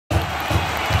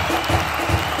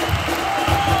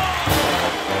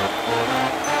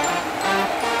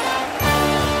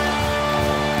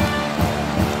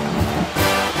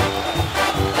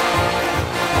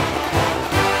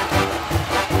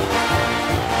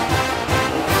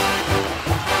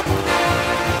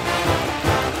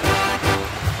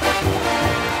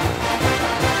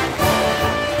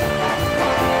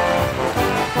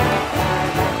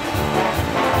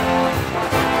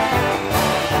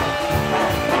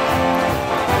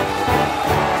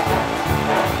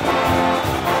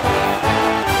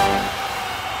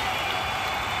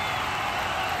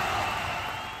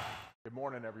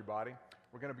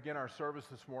our service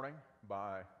this morning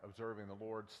by observing the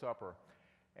Lord's Supper.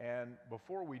 And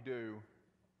before we do,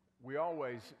 we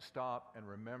always stop and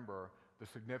remember the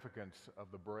significance of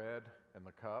the bread and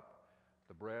the cup.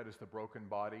 The bread is the broken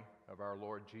body of our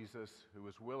Lord Jesus, who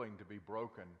was willing to be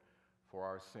broken for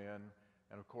our sin.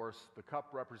 And of course, the cup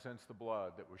represents the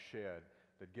blood that was shed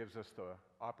that gives us the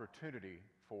opportunity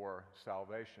for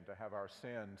salvation, to have our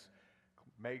sins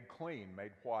made clean,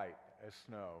 made white as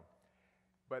snow.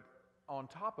 But on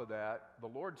top of that, the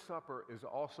Lord's Supper is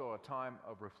also a time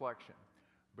of reflection,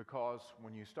 because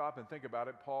when you stop and think about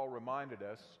it, Paul reminded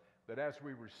us that as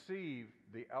we receive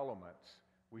the elements,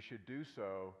 we should do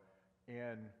so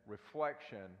in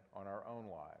reflection on our own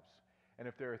lives. And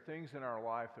if there are things in our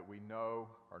life that we know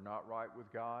are not right with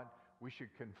God, we should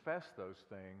confess those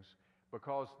things,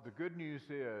 because the good news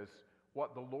is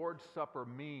what the Lord's Supper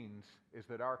means is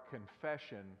that our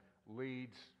confession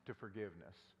leads to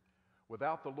forgiveness.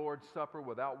 Without the Lord's Supper,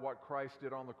 without what Christ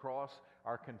did on the cross,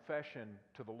 our confession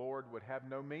to the Lord would have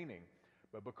no meaning.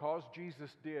 But because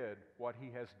Jesus did what he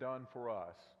has done for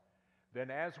us, then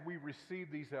as we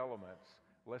receive these elements,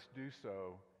 let's do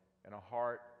so in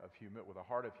with a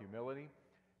heart of humility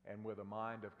and with a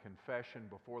mind of confession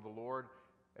before the Lord,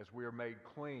 as we are made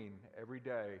clean every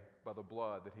day by the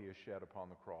blood that he has shed upon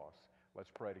the cross. Let's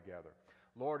pray together.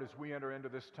 Lord, as we enter into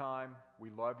this time, we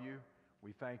love you.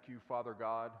 We thank you, Father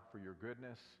God, for your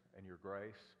goodness and your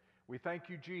grace. We thank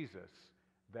you, Jesus,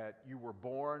 that you were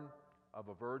born of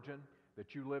a virgin,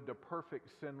 that you lived a perfect,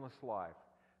 sinless life,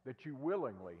 that you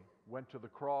willingly went to the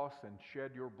cross and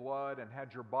shed your blood and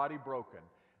had your body broken,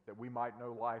 that we might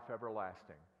know life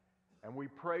everlasting. And we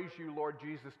praise you, Lord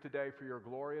Jesus, today for your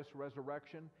glorious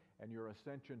resurrection and your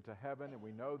ascension to heaven. And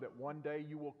we know that one day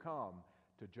you will come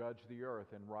to judge the earth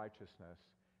in righteousness.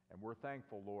 And we're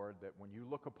thankful, Lord, that when you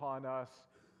look upon us,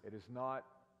 it is not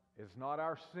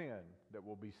our sin that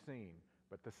will be seen,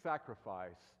 but the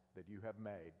sacrifice that you have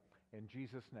made. In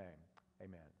Jesus' name,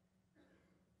 amen.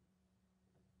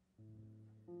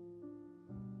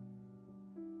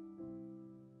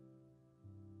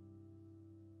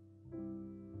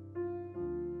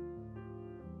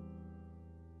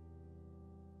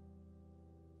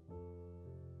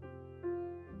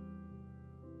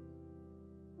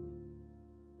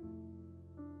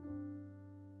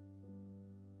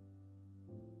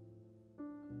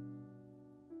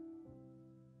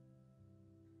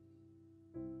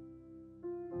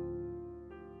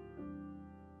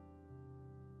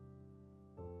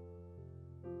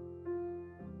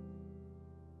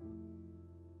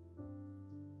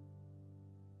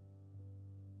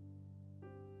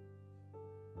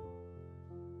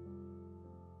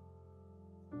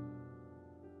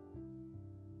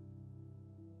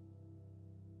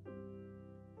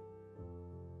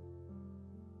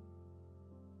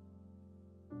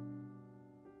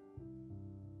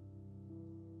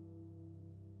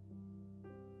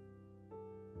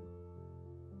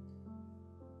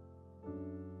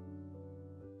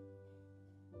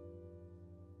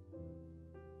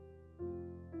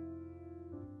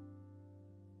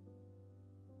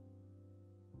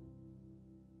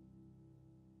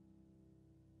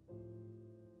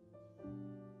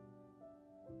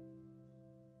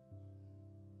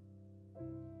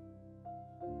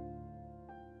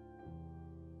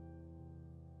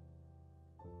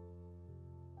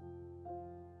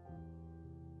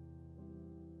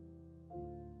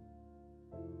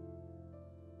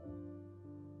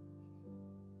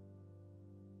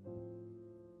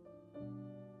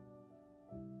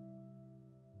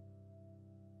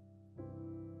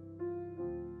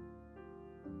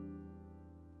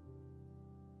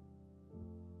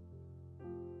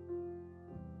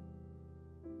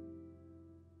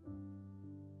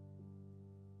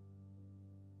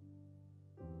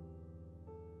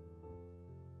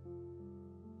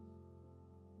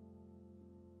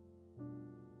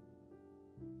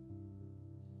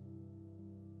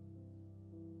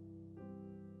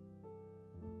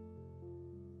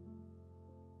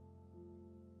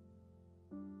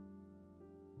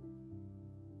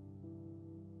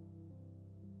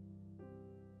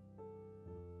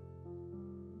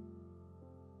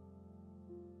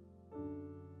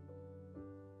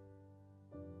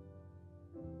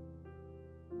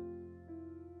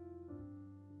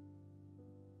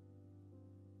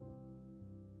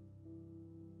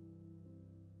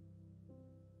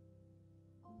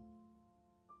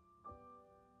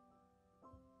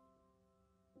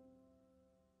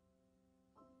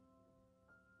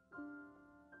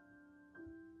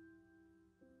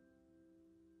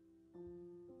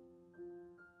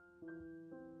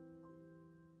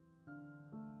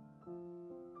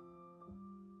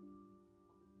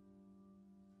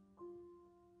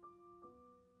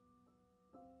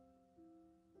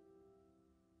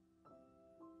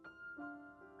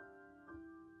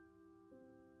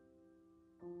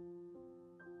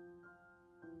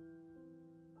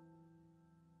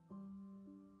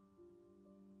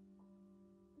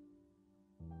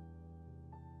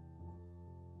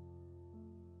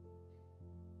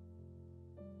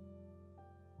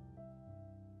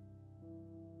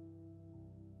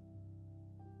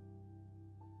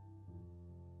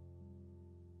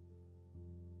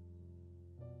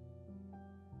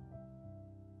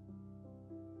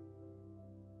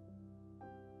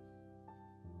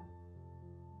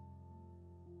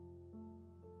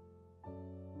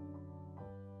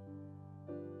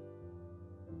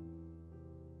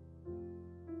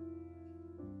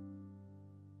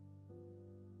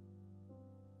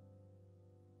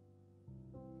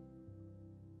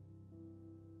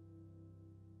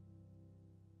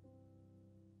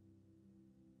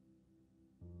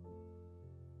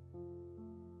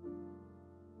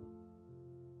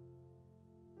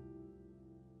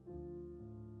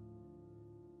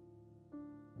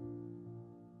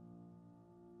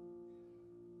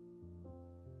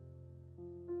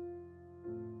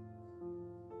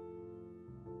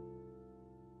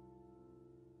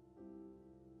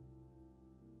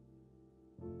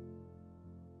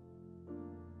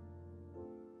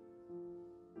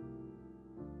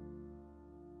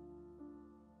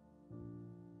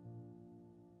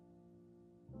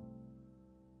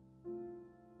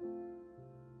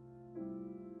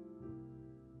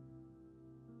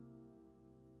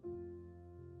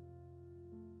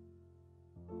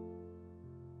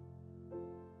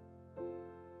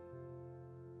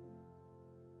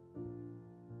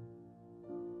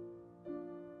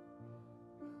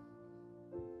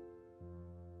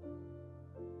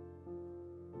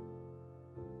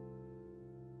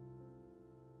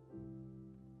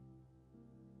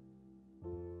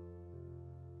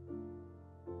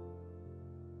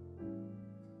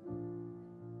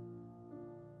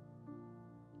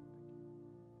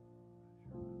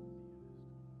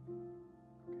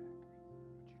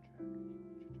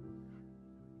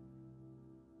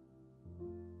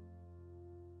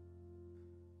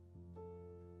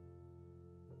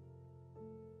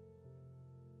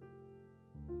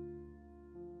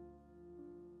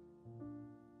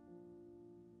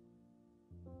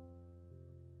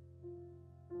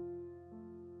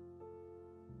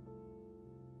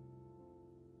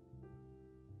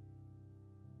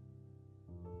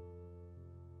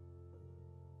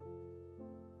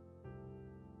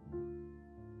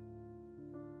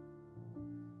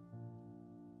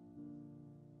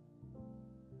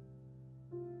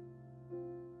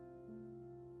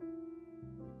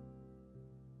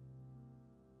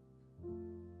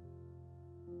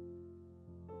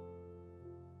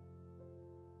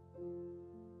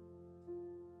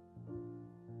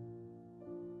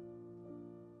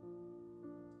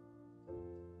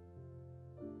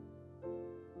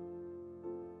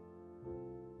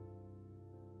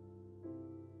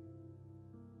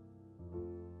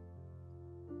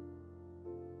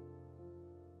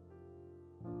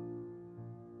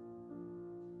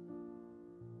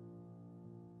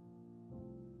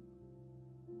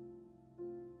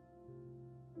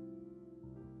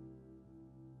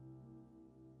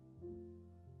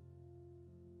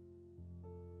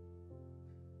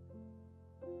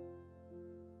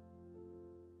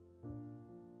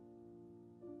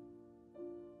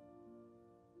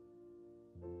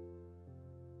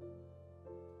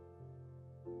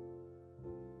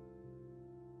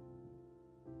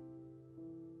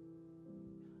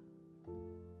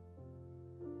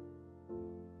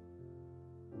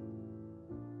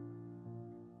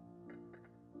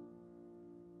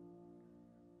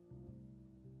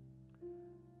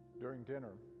 During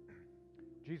dinner,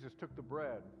 Jesus took the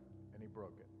bread and he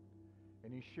broke it,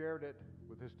 and he shared it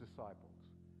with his disciples.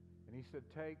 And he said,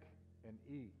 "Take and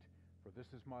eat, for this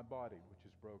is my body, which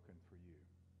is broken for you."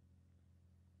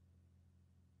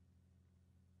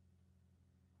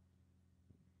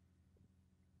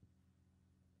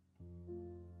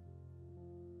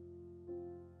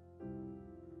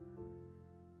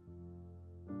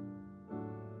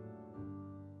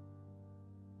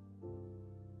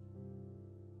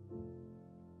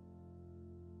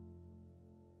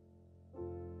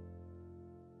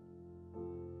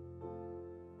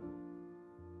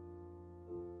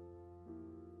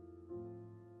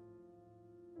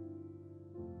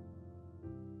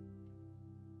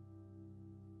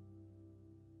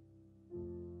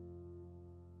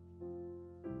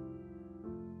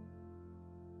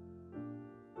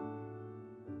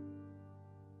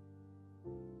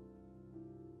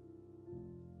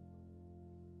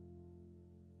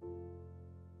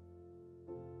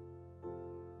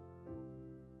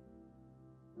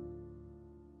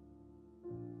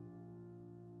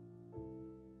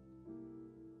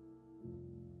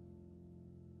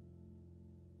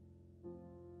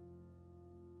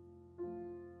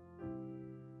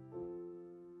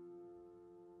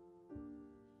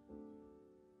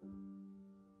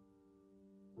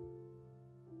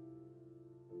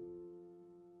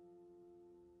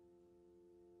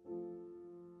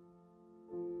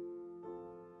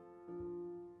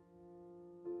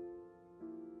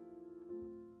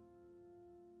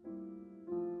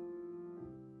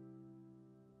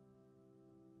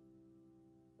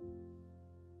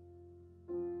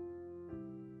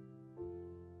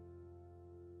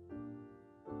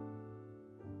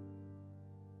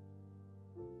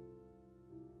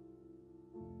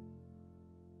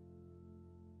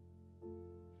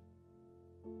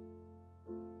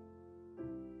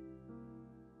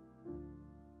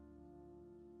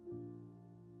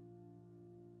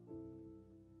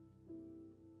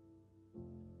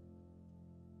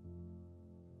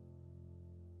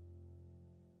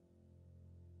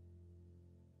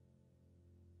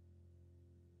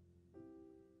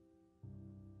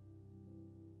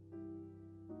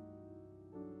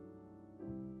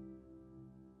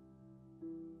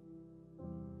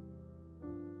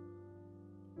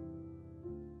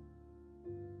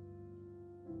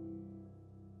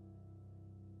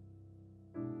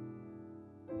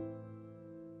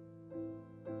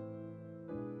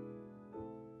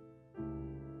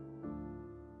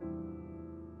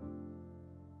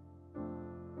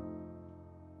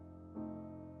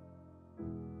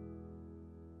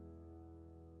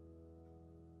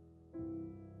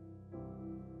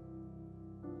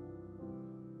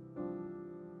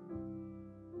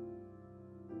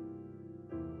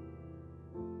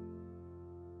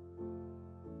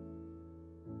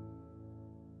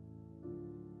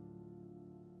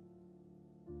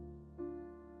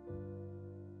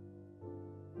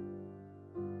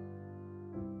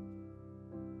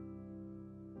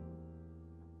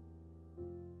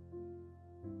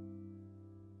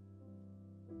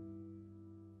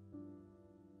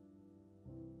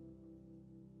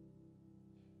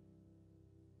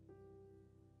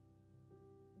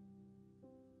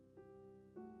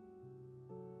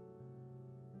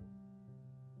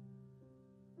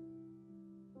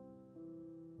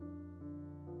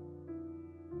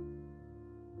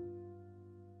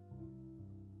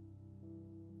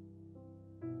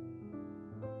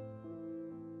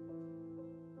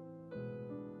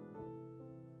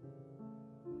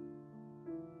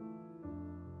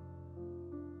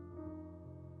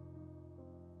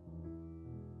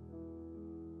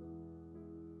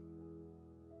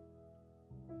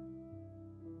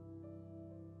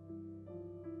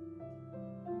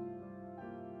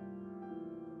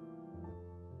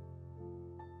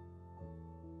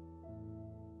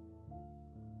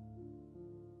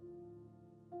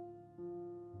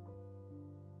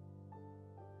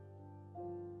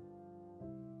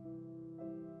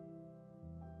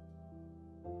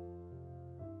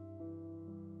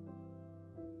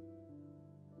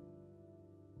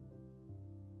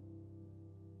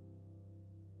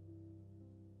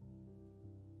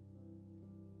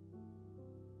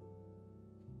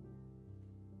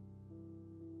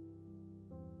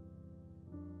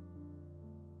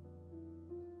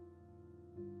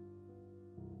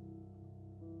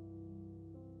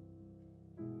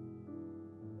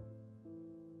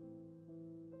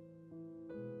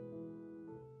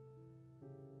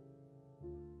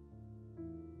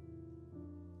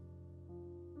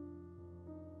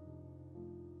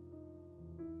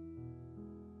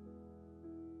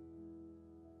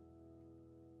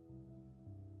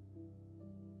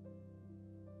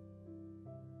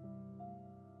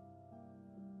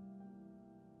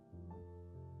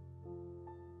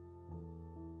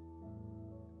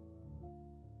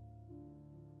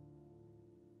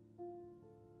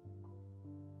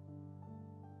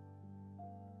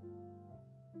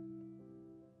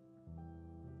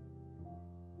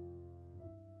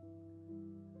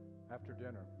 After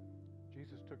dinner,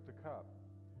 Jesus took the cup,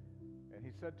 and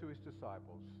he said to his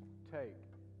disciples, "Take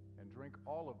and drink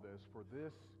all of this, for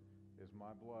this is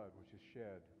my blood, which is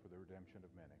shed for the redemption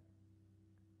of many."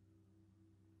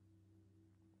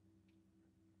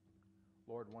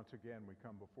 Lord, once again, we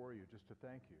come before you just to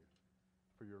thank you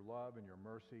for your love and your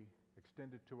mercy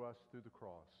extended to us through the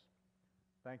cross.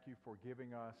 Thank you for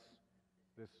giving us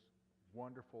this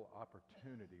wonderful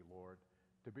opportunity, Lord,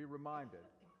 to be reminded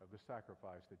of the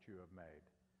sacrifice that you have made.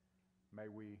 May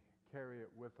we carry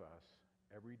it with us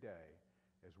every day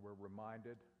as we're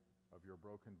reminded of your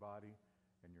broken body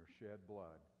and your shed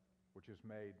blood, which has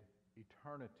made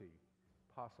eternity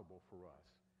possible for us.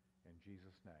 In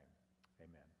Jesus' name,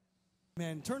 amen.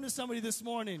 Man, turn to somebody this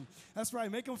morning. That's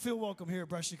right. Make them feel welcome here at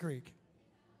Brushy Creek.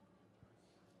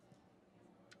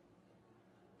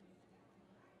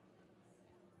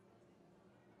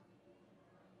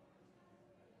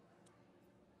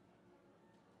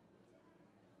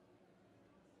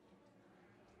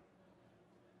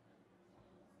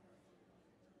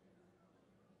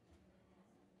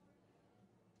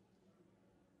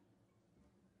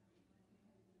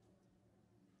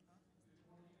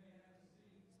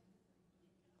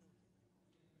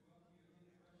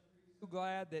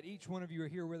 Glad that each one of you are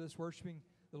here with us worshiping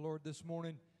the Lord this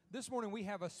morning. This morning we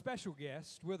have a special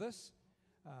guest with us,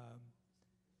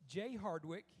 Jay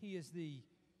Hardwick. He is the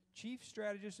Chief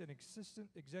Strategist and Assistant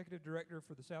Executive Director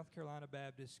for the South Carolina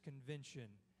Baptist Convention.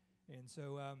 And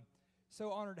so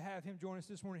honored to have him join us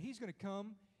this morning. He's going to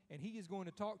come and he is going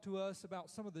to talk to us about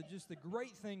some of the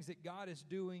great things that God is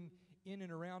doing in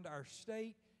and around our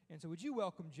state. And so would you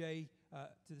welcome Jay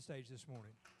to the stage this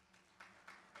morning?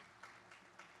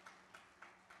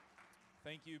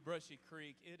 Thank you, Brushy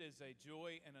Creek. It is a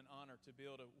joy and an honor to be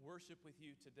able to worship with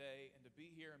you today and to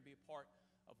be here and be a part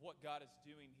of what God is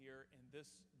doing here in this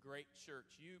great church.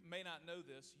 You may not know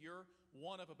this. You're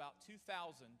one of about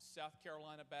 2,000 South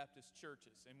Carolina Baptist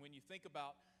churches. And when you think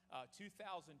about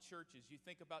 2,000 churches, you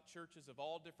think about churches of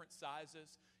all different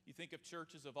sizes. You think of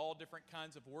churches of all different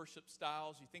kinds of worship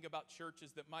styles. You think about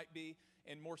churches that might be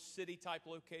in more city-type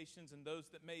locations and those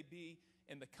that may be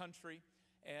in the country.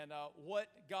 And what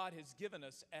God has given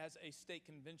us as a state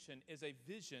convention is a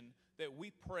vision that we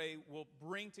pray will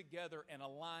bring together and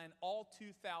align all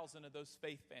 2,000 of those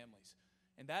faith families.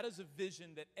 And that is a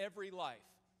vision that every life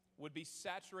would be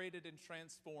saturated and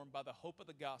transformed by the hope of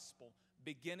the gospel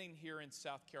beginning here in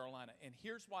South Carolina. And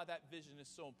here's why that vision is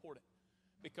so important.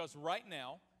 Because right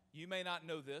now, you may not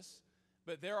know this,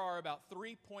 but there are about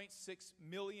 3.6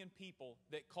 million people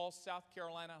that call South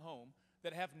Carolina home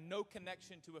that have no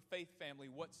connection to a faith family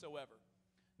whatsoever.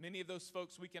 Many of those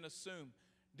folks, we can assume,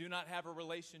 do not have a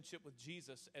relationship with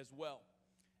Jesus as well.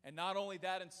 And not only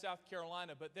that in South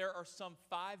Carolina, but there are some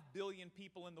 5 billion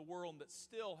people in the world that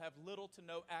still have little to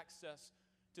no access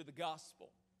to the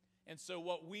gospel. And so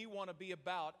what we want to be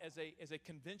about as a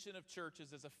convention of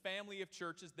churches, as a family of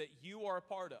churches that you are a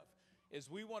part of, is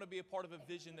we want to be a part of a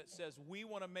vision that says we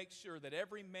want to make sure that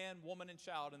every man, woman, and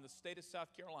child in the state of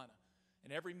South Carolina,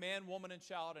 and every man, woman, and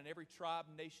child, and every tribe,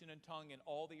 nation, and tongue in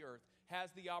all the earth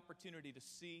has the opportunity to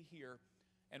see, hear,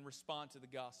 and respond to the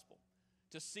gospel.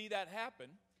 To see that happen,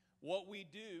 what we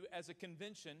do as a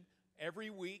convention every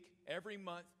week, every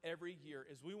month, every year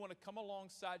is we want to come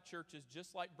alongside churches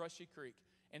just like Brushy Creek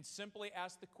and simply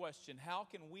ask the question, how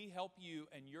can we help you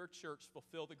and your church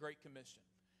fulfill the Great Commission?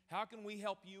 How can we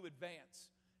help you advance?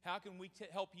 How can we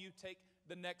help you take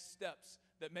the next steps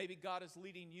that maybe God is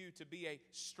leading you to be a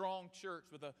strong church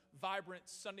with a vibrant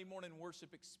Sunday morning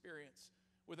worship experience,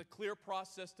 with a clear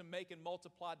process to make and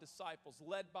multiply disciples,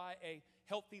 led by a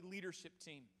healthy leadership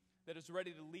team that is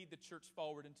ready to lead the church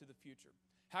forward into the future?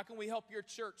 How can we help your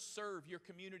church serve your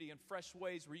community in fresh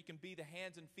ways where you can be the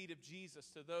hands and feet of Jesus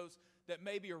to those that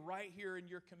maybe are right here in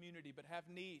your community but have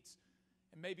needs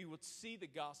and maybe would see the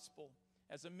gospel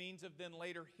as a means of then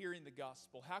later hearing the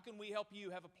gospel? How can we help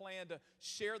you have a plan to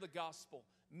share the gospel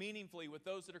meaningfully with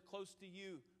those that are close to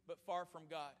you but far from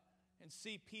God, and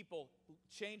see people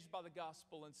changed by the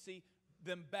gospel and see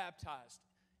them baptized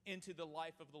into the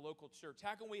life of the local church?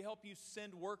 How can we help you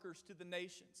send workers to the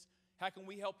nations? How can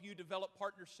we help you develop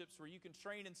partnerships where you can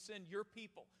train and send your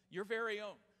people, your very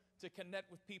own, to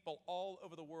connect with people all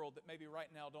over the world that maybe right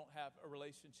now don't have a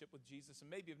relationship with Jesus and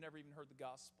maybe have never even heard the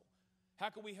gospel? How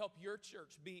can we help your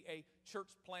church be a church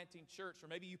planting church? Or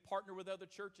maybe you partner with other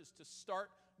churches to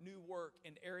start new work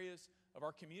in areas of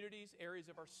our communities, areas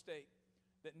of our state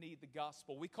that need the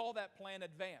gospel. We call that plan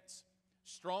Advance.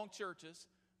 Strong churches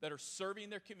that are serving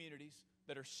their communities,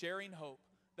 that are sharing hope,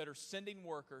 that are sending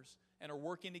workers, and are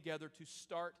working together to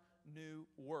start new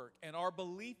work. And our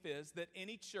belief is that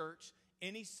any church,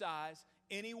 any size,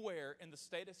 anywhere in the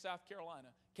state of South Carolina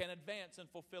can advance in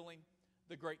fulfilling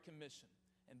the Great Commission.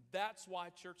 And that's why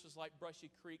churches like Brushy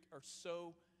Creek are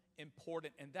so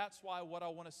important. And that's why what I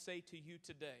want to say to you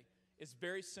today is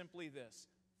very simply this: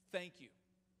 thank you.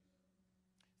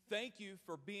 Thank you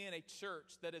for being a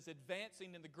church that is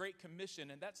advancing in the Great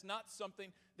Commission. And that's not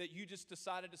something that you just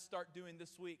decided to start doing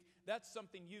this week. That's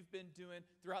something you've been doing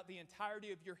throughout the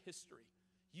entirety of your history.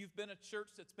 You've been a church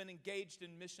that's been engaged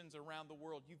in missions around the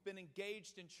world. You've been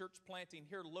engaged in church planting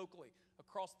here locally,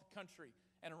 across the country,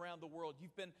 and around the world.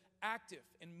 You've been active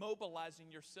in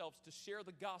mobilizing yourselves to share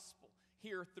the gospel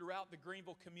here throughout the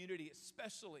Greenville community,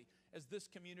 especially as this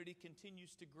community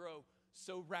continues to grow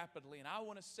so rapidly. And I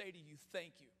want to say to you,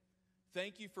 thank you.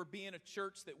 Thank you for being a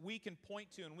church that we can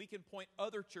point to and we can point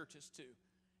other churches to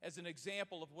as an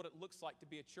example of what it looks like to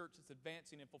be a church that's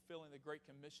advancing and fulfilling the Great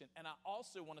Commission. And I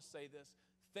also want to say this: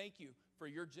 thank you for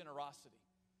your generosity.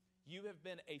 You have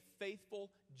been a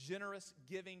faithful, generous,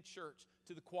 giving church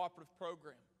to the cooperative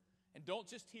program. And don't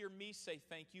just hear me say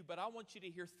thank you, but I want you to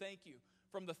hear thank you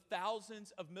from the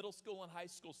thousands of middle school and high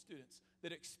school students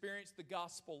that experienced the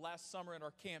gospel last summer in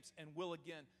our camps and will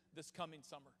again this coming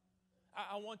summer.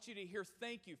 I want you to hear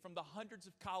thank you from the hundreds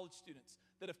of college students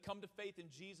that have come to faith in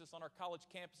Jesus on our college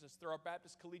campuses through our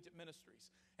Baptist Collegiate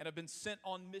Ministries and have been sent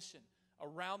on mission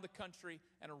around the country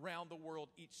and around the world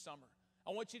each summer.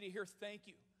 I want you to hear thank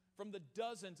you from the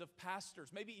dozens of pastors,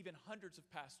 maybe even hundreds of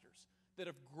pastors, that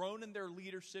have grown in their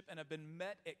leadership and have been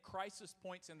met at crisis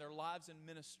points in their lives and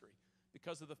ministry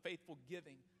because of the faithful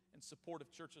giving and support of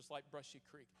churches like Brushy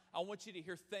Creek. I want you to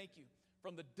hear thank you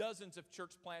from the dozens of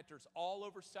church planters all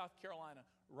over South Carolina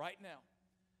right now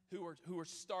who are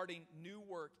starting new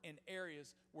work in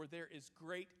areas where there is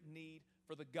great need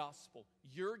for the gospel.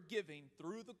 Your giving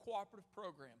through the cooperative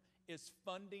program is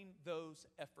funding those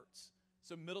efforts.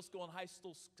 So middle school and high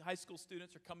school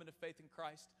students are coming to faith in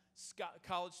Christ.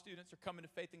 College students are coming to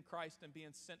faith in Christ and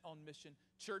being sent on mission.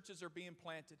 Churches are being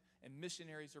planted and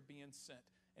missionaries are being sent.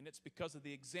 And it's because of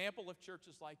the example of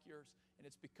churches like yours, and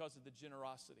it's because of the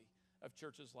generosity of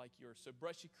churches like yours. So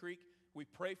Brushy Creek, we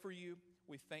pray for you.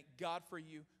 We thank God for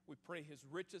you. We pray His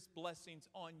richest blessings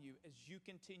on you as you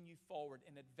continue forward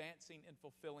in advancing and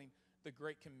fulfilling the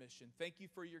Great Commission. Thank you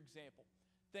for your example.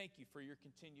 Thank you for your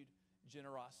continued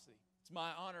generosity. It's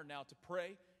my honor now to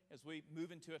pray as we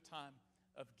move into a time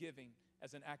of giving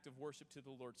as an act of worship to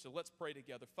the Lord. So let's pray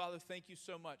together. Father, thank you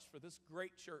so much for this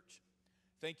great church.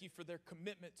 Thank you for their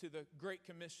commitment to the Great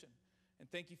Commission. And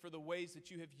thank you for the ways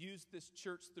that you have used this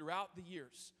church throughout the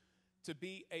years to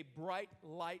be a bright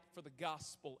light for the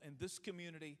gospel in this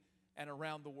community and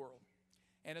around the world.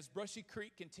 And as Brushy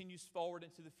Creek continues forward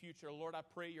into the future, Lord, I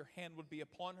pray your hand would be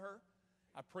upon her.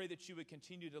 I pray that you would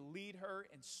continue to lead her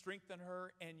and strengthen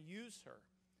her and use her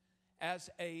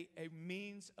as a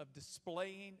means of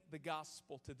displaying the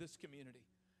gospel to this community.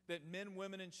 That men,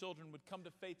 women, and children would come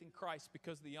to faith in Christ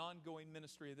because of the ongoing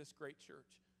ministry of this great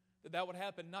church. That would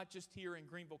happen not just here in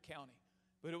Greenville County,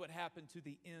 but it would happen to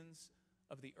the ends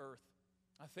of the earth.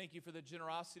 I thank you for the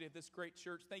generosity of this great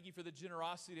church. Thank you for the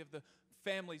generosity of the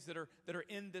families that are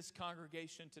in this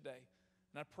congregation today.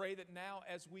 And I pray that now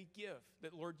as we give,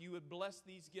 that, Lord, you would bless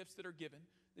these gifts that are given,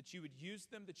 that you would use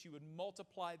them, that you would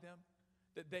multiply them,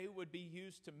 that they would be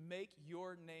used to make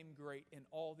your name great in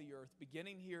all the earth,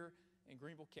 beginning here in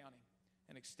Greenville County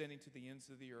and extending to the ends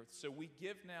of the earth. So we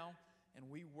give now and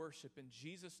we worship in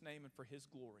Jesus' name and for his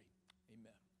glory.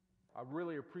 Amen. I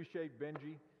really appreciate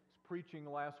Benji's preaching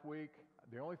last week.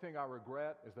 The only thing I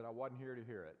regret is that I wasn't here to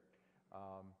hear it.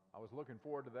 I was looking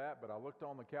forward to that, but I looked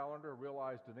on the calendar,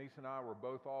 realized Denise and I were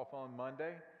both off on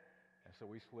Monday, and so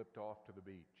we slipped off to the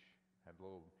beach. Had a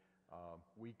little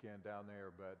weekend down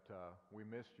there, but we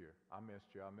missed you. I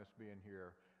missed you. I missed being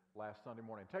here last Sunday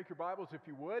morning. Take your Bibles, if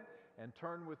you would, and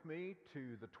turn with me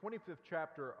to the 25th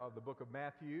chapter of the book of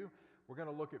Matthew. We're going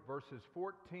to look at verses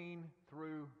 14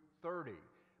 through 30.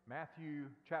 Matthew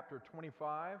chapter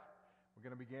 25. We're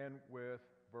going to begin with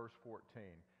verse 14.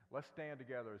 Let's stand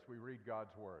together as we read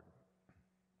God's word.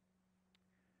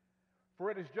 For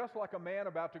it is just like a man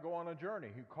about to go on a journey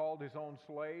who called his own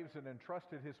slaves and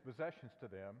entrusted his possessions to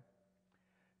them.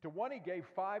 To one he gave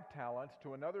 5 talents,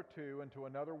 to another 2, and to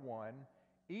another 1,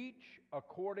 each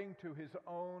according to his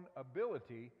own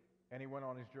ability, and he went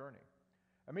on his journey.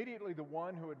 Immediately the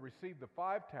one who had received the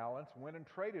 5 talents went and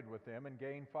traded with them and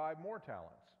gained 5 more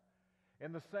talents.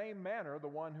 In the same manner, the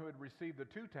one who had received the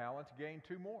 2 talents gained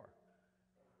 2 more.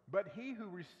 But he who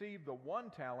received the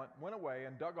 1 talent went away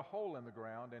and dug a hole in the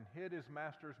ground and hid his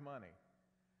master's money.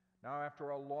 Now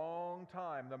after a long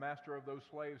time, the master of those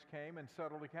slaves came and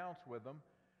settled accounts with them.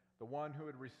 The one who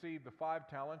had received the 5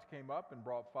 talents came up and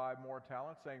brought 5 more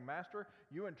talents, saying, Master,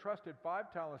 you entrusted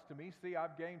 5 talents to me. See,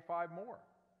 I've gained 5 more.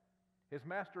 His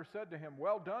master said to him,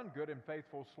 Well done, good and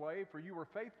faithful slave, for you were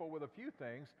faithful with a few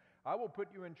things. I will put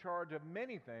you in charge of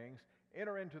many things.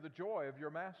 Enter into the joy of your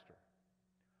master.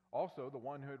 Also, the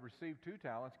one who had received 2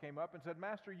 talents came up and said,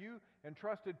 Master, you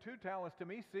entrusted 2 talents to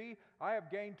me. See, I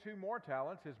have gained 2 more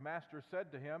talents. His master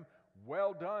said to him,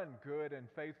 Well done, good and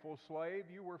faithful slave.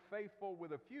 You were faithful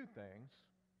with a few things.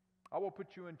 I will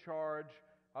put you in charge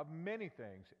of many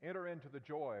things. Enter into the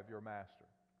joy of your master.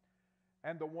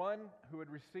 And the one who had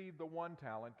received the 1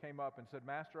 talent came up and said,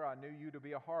 Master, I knew you to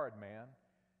be a hard man,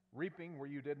 reaping where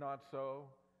you did not sow,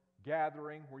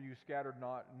 gathering where you scattered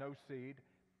no seed.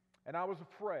 And I was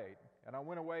afraid, and I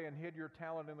went away and hid your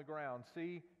talent in the ground.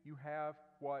 See, you have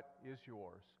what is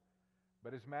yours.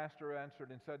 But his master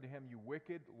answered and said to him, You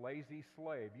wicked, lazy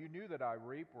slave, you knew that I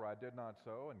reap where I did not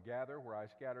sow, and gather where I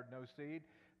scattered no seed.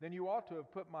 Then you ought to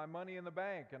have put my money in the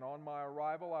bank, and on my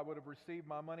arrival I would have received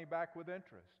my money back with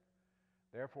interest.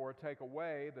 Therefore take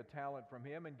away the talent from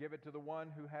him, and give it to the one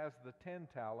who has the 10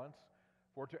 talents.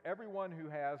 For to everyone who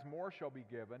has more shall be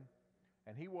given,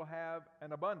 and he will have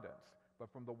an abundance.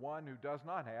 But from the one who does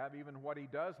not have, even what he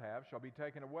does have shall be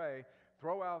taken away.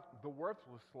 Throw out the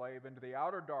worthless slave into the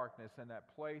outer darkness. In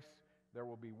that place there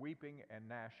will be weeping and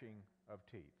gnashing of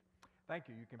teeth. Thank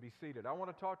you. You can be seated. I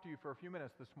want to talk to you for a few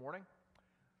minutes this morning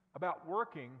about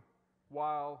working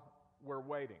while we're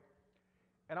waiting.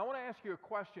 And I want to ask you a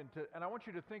question, and I want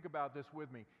you to think about this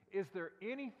with me. Is there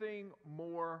anything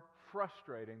more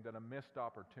frustrating than a missed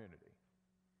opportunity?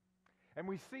 And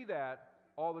we see that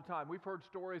all the time. We've heard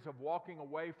stories of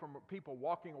people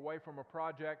walking away from a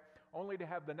project only to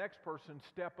have the next person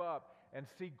step up and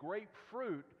see great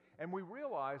fruit, and we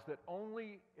realize that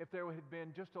only if there had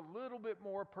been just a little bit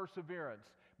more perseverance,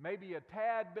 maybe a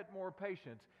tad bit more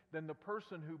patience, then the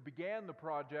person who began the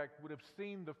project would have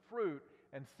seen the fruit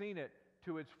and seen it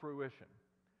to its fruition.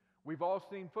 We've all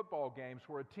seen football games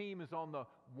where a team is on the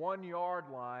 1-yard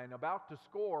line about to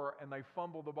score and they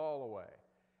fumble the ball away.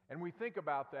 And we think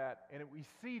about that, and we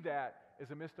see that as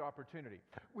a missed opportunity.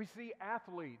 We see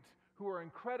athletes who are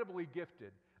incredibly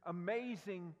gifted,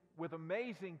 with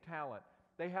amazing talent.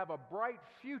 They have a bright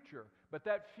future, but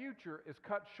that future is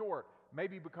cut short,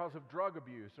 maybe because of drug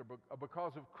abuse or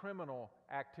because of criminal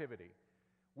activity.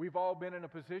 We've all been in a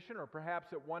position, or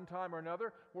perhaps at one time or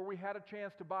another, where we had a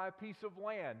chance to buy a piece of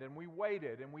land, and we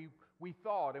waited, and we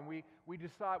thought, and we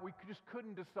just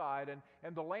couldn't decide,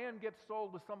 and the land gets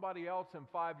sold to somebody else, and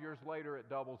 5 years later it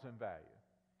doubles in value.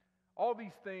 All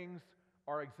these things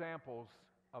are examples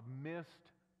of missed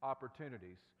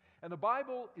opportunities. And the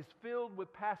Bible is filled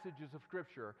with passages of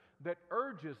Scripture that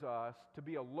urges us to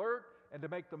be alert and to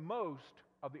make the most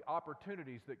of the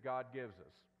opportunities that God gives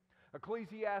us.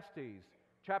 Ecclesiastes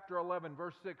Chapter 11,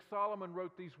 verse 6, Solomon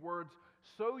wrote these words,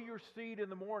 Sow your seed in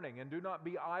the morning, and do not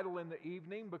be idle in the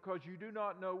evening, because you do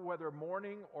not know whether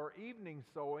morning or evening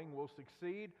sowing will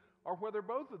succeed, or whether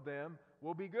both of them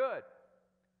will be good.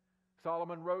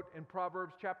 Solomon wrote in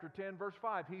Proverbs chapter 10, verse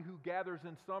 5, He who gathers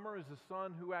in summer is a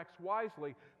son who acts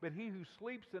wisely, but he who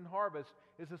sleeps in harvest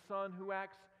is a son who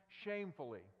acts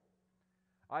shamefully.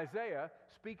 Isaiah,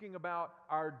 speaking about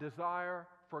our desire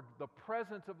for the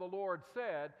presence of the Lord,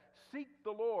 said, Seek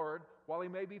the Lord while he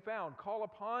may be found. Call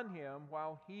upon him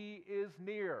while he is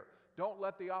near. Don't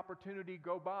let the opportunity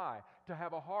go by to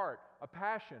have a heart, a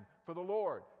passion for the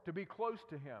Lord, to be close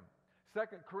to him. 2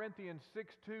 Corinthians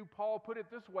 6:2, Paul put it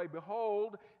this way,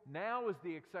 Behold, now is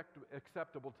the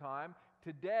acceptable time.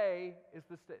 Today is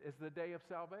the day of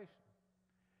salvation.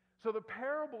 So the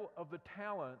parable of the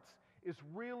talents is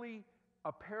really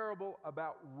a parable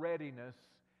about readiness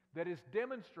that is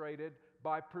demonstrated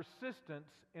by persistence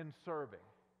in serving.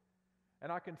 And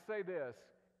I can say this,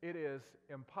 it is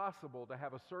impossible to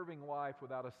have a serving life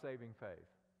without a saving faith.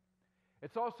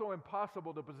 It's also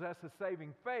impossible to possess a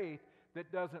saving faith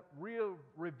that doesn't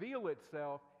reveal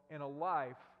itself in a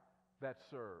life that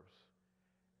serves.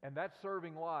 And that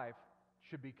serving life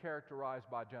should be characterized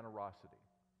by generosity.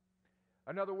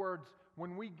 In other words,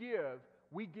 when we give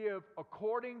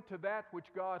according to that which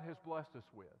God has blessed us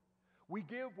with. We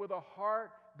give with a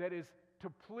heart that is to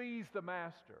please the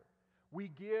Master. We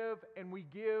give, and we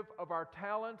give of our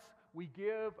talents. We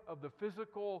give of the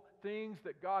physical things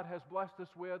that God has blessed us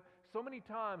with. So many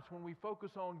times when we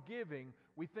focus on giving,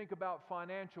 we think about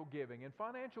financial giving. And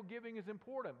financial giving is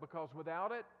important because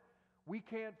without it, we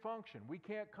can't function. We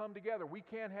can't come together. We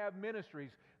can't have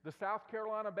ministries. The South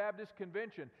Carolina Baptist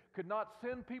Convention could not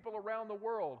send people around the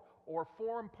world or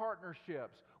form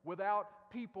partnerships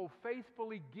without people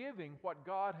faithfully giving what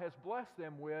God has blessed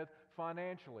them with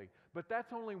financially. But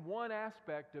that's only one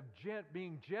aspect of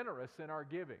being generous in our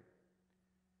giving.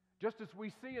 Just as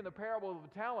we see in the parable of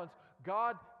the talents,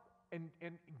 God and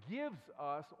gives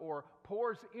us or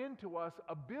pours into us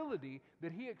ability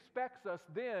that He expects us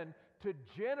then to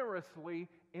generously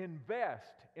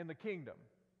invest in the kingdom.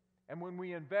 And when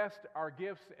we invest our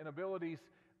gifts and abilities,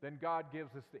 then God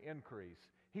gives us the increase.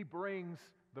 He brings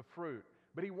the fruit.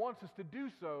 But He wants us to do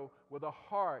so with a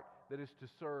heart that is to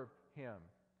serve Him.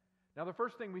 Now, the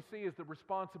first thing we see is the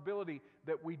responsibility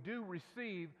that we do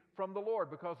receive from the Lord,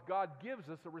 because God gives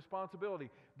us a responsibility.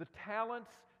 The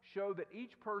talents show that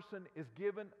each person is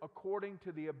given according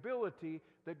to the ability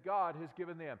that God has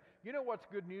given them. You know what's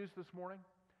good news this morning?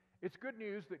 It's good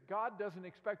news that God doesn't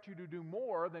expect you to do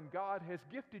more than God has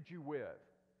gifted you with.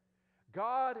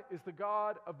 God is the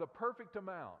God of the perfect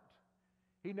amount.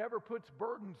 He never puts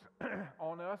burdens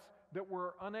on us that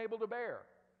we're unable to bear.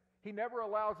 He never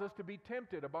allows us to be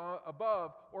tempted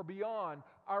above or beyond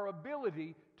our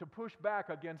ability to push back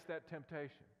against that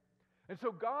temptation. And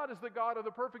so God is the God of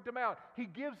the perfect amount. He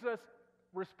gives us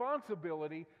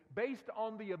responsibility based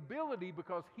on the ability,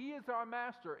 because He is our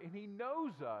master and He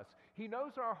knows us. He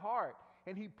knows our heart,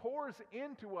 and He pours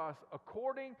into us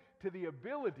according to the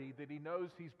ability that He knows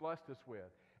He's blessed us with.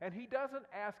 And He doesn't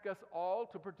ask us all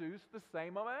to produce the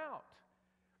same amount.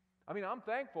 I mean, I'm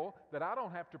thankful that I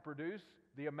don't have to produce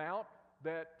the amount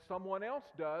that someone else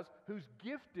does who's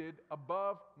gifted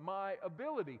above my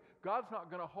ability. God's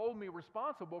not going to hold me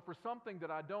responsible for something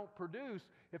that I don't produce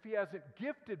if He hasn't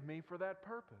gifted me for that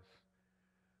purpose.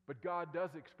 But God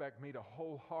does expect me to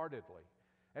wholeheartedly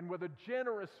and with a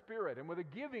generous spirit and with a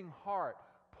giving heart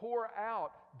pour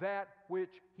out that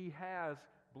which He has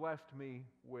blessed me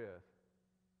with.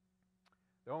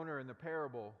 The owner in the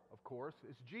parable, of course,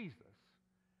 is Jesus.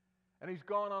 And He's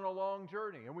gone on a long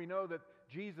journey. And we know that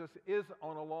Jesus is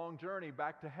on a long journey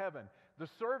back to heaven. The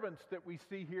servants that we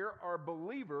see here are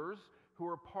believers who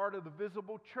are part of the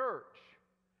visible church.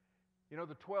 You know,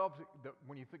 the 12,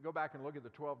 when you go back and look at the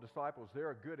 12 disciples,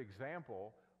 they're a good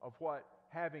example of what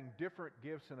having different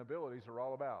gifts and abilities are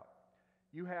all about.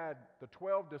 You had the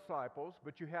 12 disciples,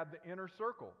 but you had the inner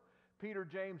circle. Peter,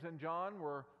 James, and John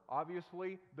were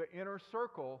obviously the inner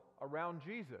circle around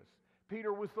Jesus.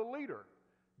 Peter was the leader.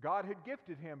 God had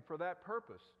gifted him for that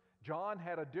purpose. John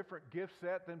had a different gift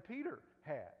set than Peter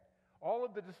had. All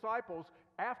of the disciples,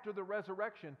 after the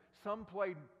resurrection, some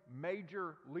played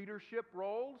major leadership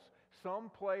roles,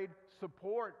 some played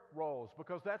support roles,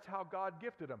 because that's how God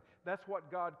gifted them. That's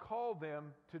what God called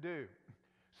them to do.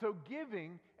 So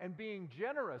giving and being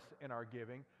generous in our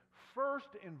giving first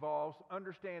involves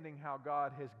understanding how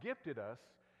God has gifted us,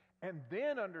 and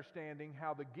then understanding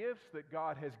how the gifts that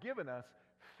God has given us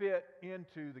fit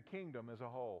into the kingdom as a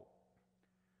whole.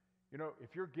 You know,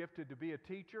 if you're gifted to be a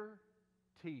teacher,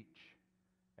 teach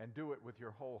and do it with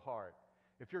your whole heart.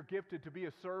 If you're gifted to be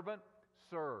a servant,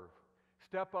 serve.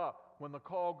 Step up when the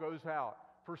call goes out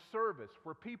for service,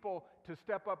 for people to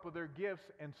step up with their gifts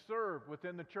and serve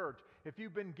within the church. If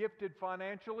you've been gifted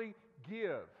financially,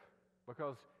 give,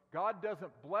 because God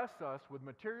doesn't bless us with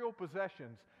material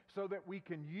possessions so that we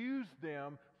can use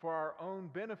them for our own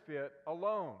benefit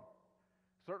alone.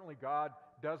 Certainly God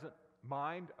doesn't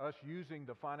mind us using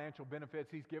the financial benefits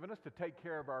He's given us to take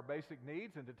care of our basic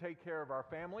needs and to take care of our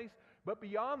families. But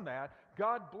beyond that,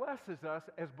 God blesses us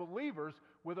as believers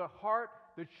with a heart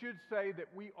that should say that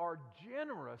we are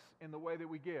generous in the way that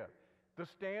we give. The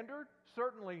standard,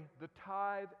 certainly the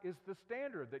tithe is the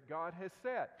standard that God has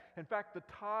set. In fact, the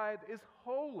tithe is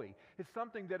holy. It's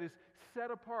something that is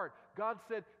set apart. God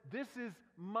said, "This is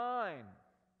mine,"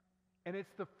 and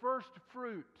it's the first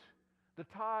fruit. The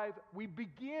tithe, we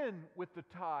begin with the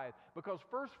tithe, because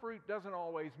first fruit doesn't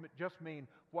always just mean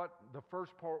what the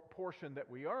first portion that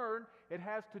we earn. It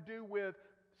has to do with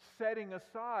setting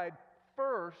aside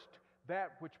first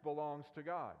that which belongs to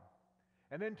God.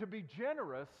 And then to be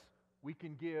generous, we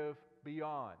can give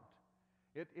beyond.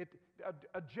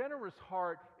 A generous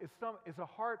heart is a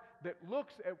heart that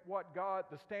looks at what God,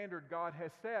 the standard God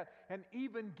has set, and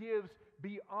even gives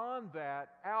beyond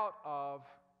that out of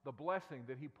the blessing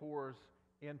that He pours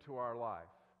into our life.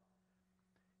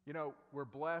 You know, we're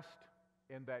blessed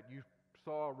in that you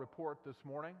saw a report this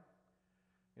morning.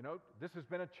 You know, this has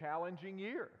been a challenging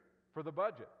year for the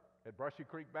budget at Brushy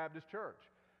Creek Baptist Church.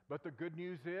 But the good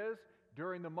news is,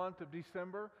 during the month of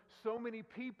December, so many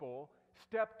people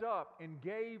stepped up and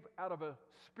gave out of a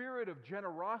spirit of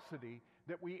generosity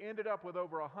that we ended up with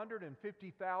over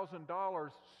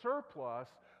 $150,000 surplus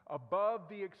above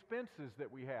the expenses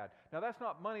that we had. Now, that's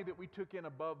not money that we took in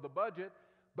above the budget,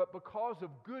 but because of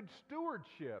good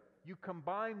stewardship, you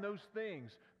combine those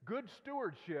things, good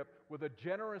stewardship with a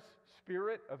generous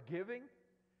spirit of giving,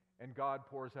 and God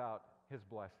pours out His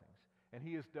blessings. And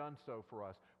He has done so for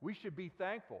us. We should be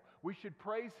thankful. We should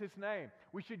praise His name.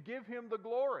 We should give Him the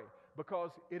glory,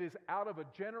 because it is out of a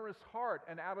generous heart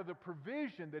and out of the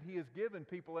provision that He has given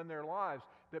people in their lives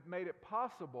that made it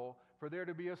possible for there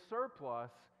to be a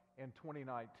surplus in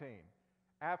 2019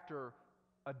 after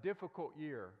a difficult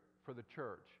year for the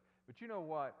church. But you know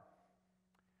what?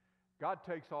 God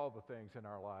takes all the things in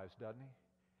our lives, doesn't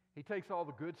He? He takes all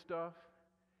the good stuff.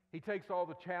 He takes all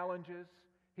the challenges.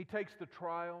 He takes the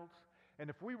trials. And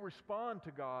if we respond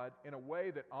to God in a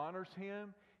way that honors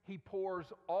Him, He pours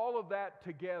all of that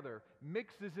together,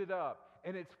 mixes it up,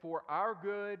 and it's for our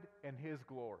good and His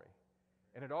glory.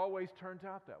 And it always turns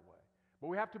out that way. But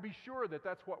we have to be sure that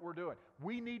that's what we're doing.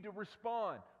 We need to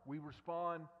respond. We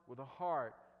respond with a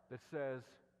heart that says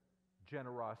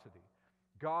generosity.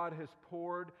 God has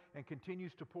poured and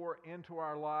continues to pour into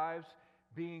our lives,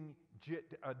 being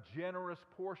a generous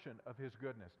portion of His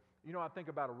goodness. You know, I think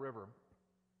about a river,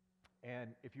 and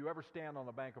if you ever stand on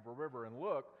the bank of a river and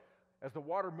look, as the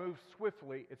water moves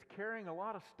swiftly, it's carrying a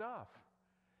lot of stuff.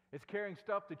 It's carrying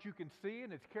stuff that you can see,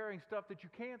 and it's carrying stuff that you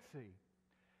can't see.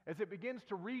 As it begins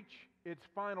to reach its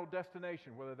final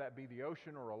destination, whether that be the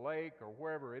ocean or a lake or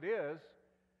wherever it is,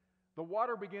 the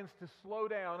water begins to slow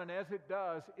down, and as it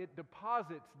does, it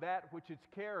deposits that which it's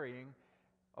carrying,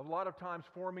 a lot of times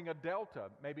forming a delta,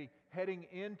 maybe heading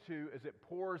into as it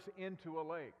pours into a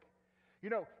lake. You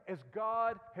know, as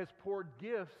God has poured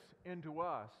gifts into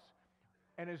us,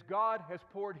 and as God has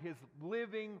poured His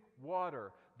living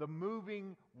water, the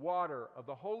moving water of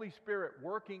the Holy Spirit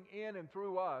working in and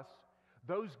through us,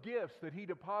 those gifts that He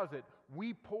deposits,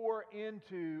 we pour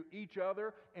into each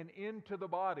other and into the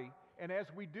body. And as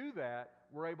we do that,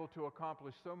 we're able to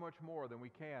accomplish so much more than we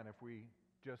can if we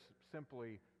just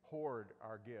simply hoard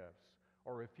our gifts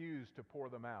or refuse to pour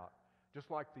them out,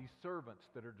 just like these servants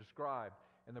that are described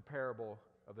in the parable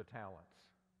of the talents.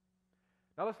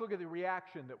 Now let's look at the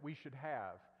reaction that we should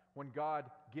have when God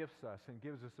gifts us and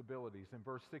gives us abilities in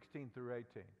verse 16 through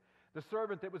 18. The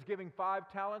servant that was giving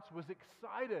 5 talents was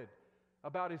excited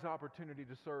about his opportunity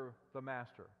to serve the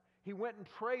master. He went and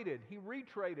traded. He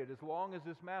retraded as long as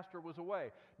his master was away.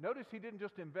 Notice he didn't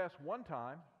just invest one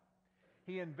time.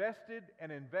 He invested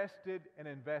and invested and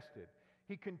invested.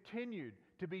 He continued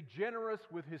to be generous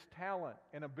with his talent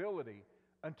and ability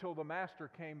until the master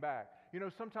came back. You know,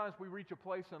 sometimes we reach a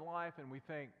place in life and we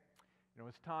think, you know,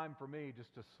 it's time for me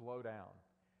just to slow down.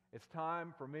 It's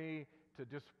time for me to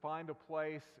just find a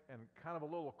place and kind of a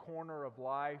little corner of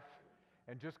life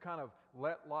and just kind of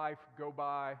let life go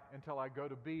by until I go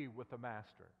to be with the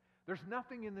master. There's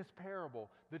nothing in this parable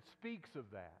that speaks of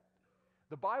that.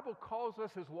 The Bible calls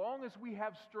us, as long as we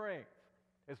have strength,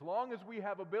 as long as we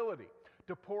have ability,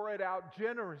 to pour it out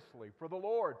generously for the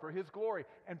Lord, for His glory,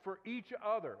 and for each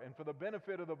other, and for the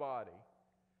benefit of the body.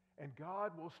 And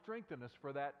God will strengthen us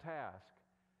for that task.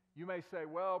 You may say,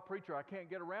 well, preacher, I can't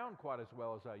get around quite as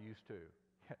well as I used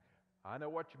to. I know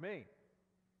what you mean.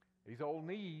 These old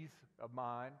knees of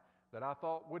mine that I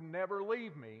thought would never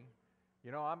leave me,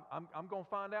 you know, I'm going to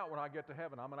find out when I get to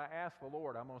heaven. I'm going to ask the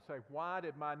Lord. I'm going to say, why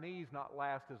did my knees not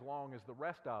last as long as the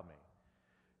rest of me?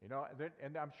 You know,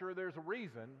 and I'm sure there's a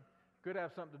reason. Could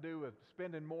have something to do with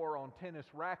spending more on tennis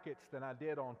rackets than I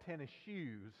did on tennis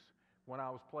shoes when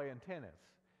I was playing tennis.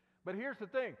 But here's the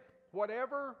thing.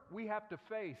 Whatever we have to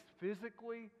face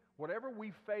physically, whatever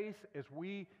we face as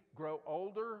we grow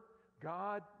older,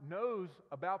 God knows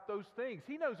about those things.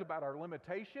 He knows about our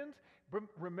limitations.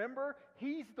 Remember,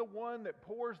 He's the one that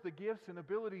pours the gifts and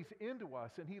abilities into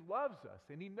us, and He loves us,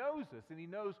 and He knows us, and He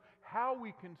knows how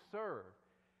we can serve.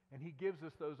 And He gives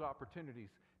us those opportunities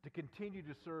to continue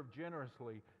to serve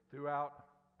generously throughout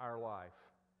our life.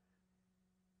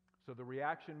 So the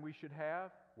reaction we should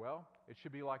have, well, it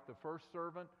should be like the first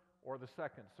servant or the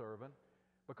second servant,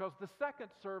 because the second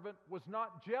servant was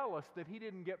not jealous that he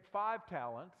didn't get 5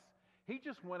 talents. He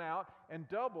just went out and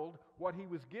doubled what he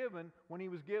was given when he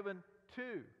was given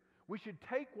 2. We should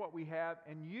take what we have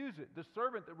and use it. The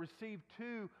servant that received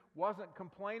 2 wasn't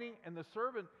complaining, and the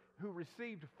servant who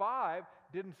received 5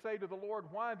 didn't say to the Lord,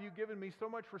 why have you given me so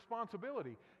much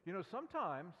responsibility? You know,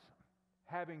 sometimes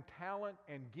having talent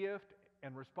and gift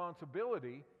and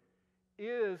responsibility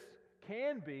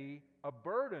can be a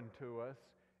burden to us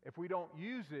if we don't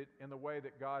use it in the way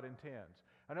that God intends.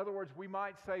 In other words, we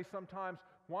might say sometimes,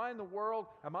 why in the world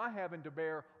am I having to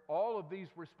bear all of these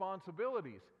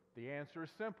responsibilities? The answer is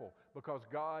simple, because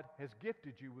God has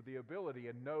gifted you with the ability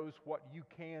and knows what you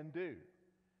can do.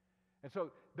 And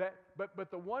so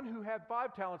but the one who had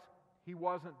 5 talents, he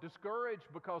wasn't discouraged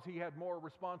because he had more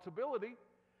responsibility.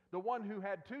 The one who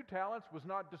had 2 talents was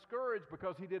not discouraged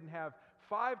because he didn't have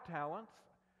 5 talents.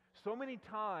 So many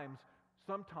times,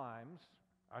 sometimes,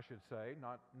 I should say,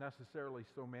 not necessarily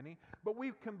so many, but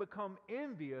we can become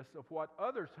envious of what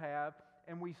others have,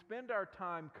 and we spend our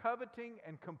time coveting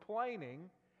and complaining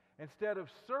instead of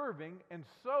serving and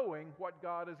sowing what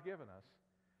God has given us.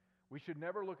 We should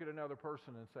never look at another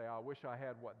person and say, I wish I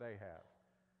had what they have.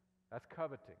 That's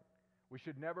coveting. We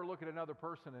should never look at another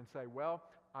person and say, well,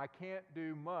 I can't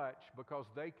do much because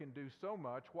they can do so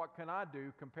much. What can I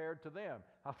do compared to them?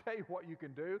 I'll tell you what you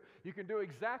can do. You can do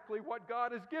exactly what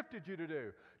God has gifted you to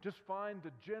do. Just find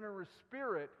the generous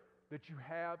spirit that you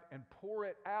have and pour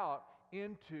it out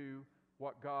into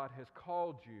what God has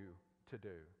called you to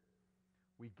do.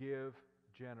 We give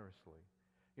generously.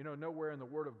 You know, nowhere in the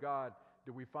Word of God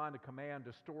do we find a command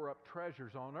to store up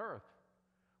treasures on earth.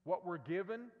 What we're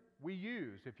given, we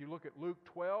use. If you look at Luke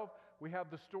 12, we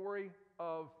have the story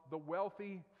of the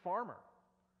wealthy farmer.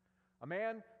 A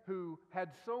man who had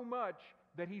so much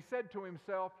that he said to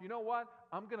himself, you know what?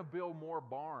 I'm going to build more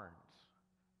barns.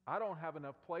 I don't have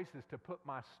enough places to put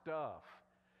my stuff.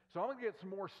 So I'm going to get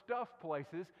some more stuffed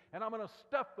places, and I'm going to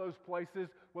stuff those places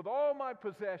with all my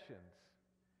possessions.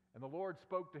 And the Lord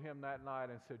spoke to him that night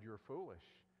and said, you're foolish,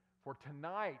 for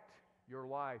tonight your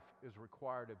life is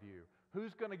required of you.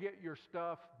 Who's going to get your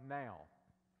stuff now?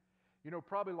 You know,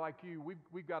 probably like you,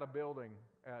 we've got a building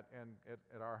at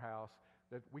our house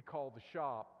that we call the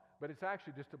shop, but it's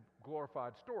actually just a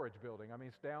glorified storage building. I mean,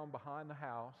 it's down behind the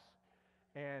house,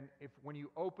 and when you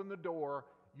open the door,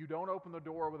 you don't open the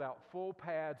door without full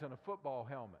pads and a football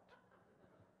helmet.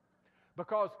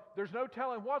 Because there's no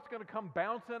telling what's going to come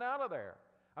bouncing out of there.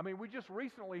 I mean, we just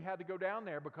recently had to go down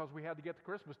there because we had to get the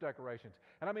Christmas decorations.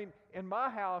 And I mean, in my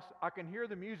house, I can hear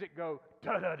the music go,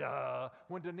 da-da-da,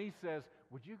 when Denise says,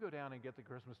 would you go down and get the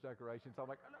Christmas decorations? I'm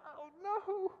like,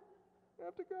 no, I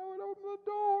have to go and open the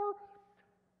door.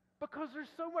 Because there's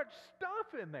so much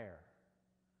stuff in there.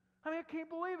 I mean, I can't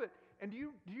believe it. And do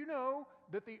you know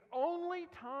that the only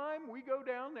time we go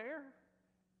down there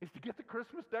is to get the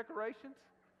Christmas decorations?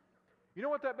 You know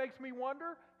what that makes me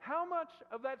wonder? How much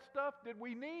of that stuff did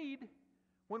we need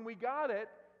when we got it,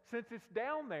 since it's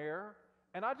down there,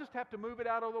 and I just have to move it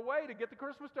out of the way to get the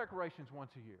Christmas decorations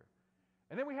once a year?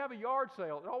 And then we have a yard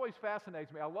sale. It always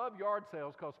fascinates me. I love yard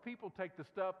sales because people take the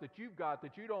stuff that you've got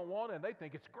that you don't want, and they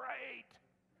think it's great.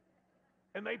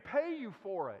 And they pay you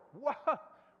for it. Wow.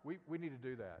 We need to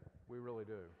do that. We really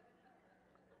do.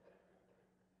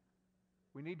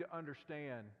 We need to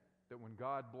understand that when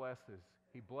God blesses,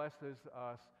 He blesses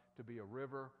us to be a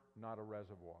river, not a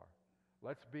reservoir.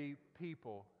 Let's be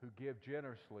people who give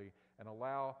generously and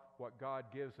allow what God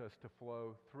gives us to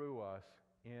flow through us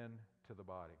into the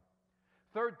body.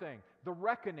 Third thing, the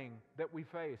reckoning that we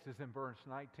face is in verse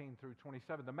 19 through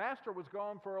 27. The master was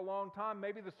gone for a long time.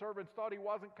 Maybe the servants thought he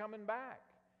wasn't coming back.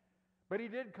 But he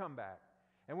did come back.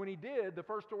 And when he did, the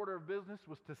first order of business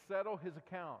was to settle his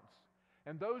accounts.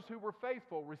 And those who were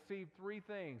faithful received 3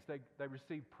 things. They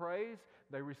received praise,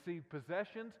 they received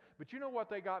possessions, but you know what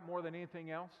they got more than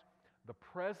anything else? The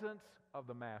presence of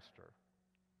the master.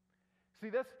 See,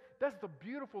 that's the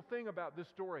beautiful thing about this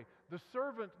story. The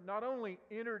servant not only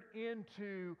entered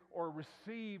into or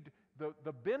received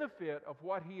the benefit of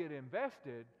what he had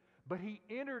invested, but he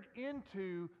entered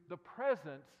into the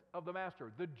presence of the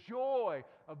master, the joy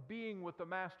of being with the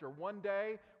master. One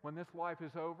day, when this life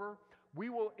is over, we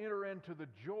will enter into the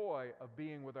joy of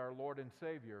being with our Lord and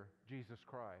Savior, Jesus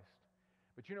Christ.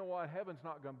 But you know what? Heaven's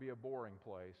not going to be a boring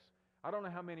place. I don't know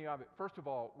how many of it. First of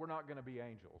all, we're not going to be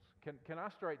angels. Can I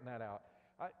straighten that out?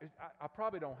 I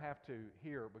probably don't have to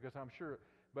here because I'm sure.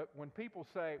 But when people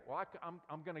say, well,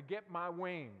 I'm going to get my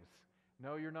wings.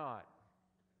 No, you're not.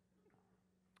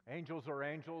 Angels are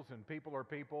angels and people are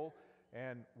people.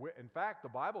 And in fact, the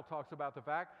Bible talks about the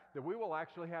fact that we will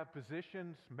actually have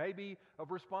positions maybe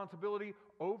of responsibility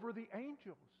over the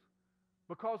angels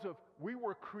because we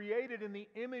were created in the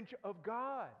image of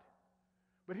God.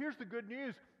 But here's the good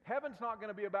news. Heaven's not going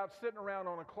to be about sitting around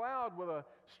on a cloud with a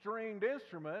stringed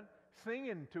instrument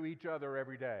singing to each other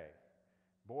every day.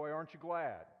 Boy, aren't you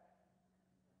glad?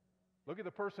 Look at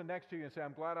the person next to you and say,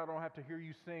 I'm glad I don't have to hear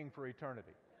you sing for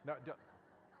eternity. No,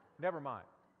 never mind.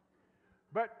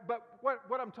 But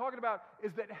what I'm talking about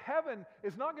is that heaven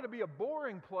is not going to be a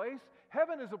boring place.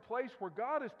 Heaven is a place where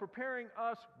God is preparing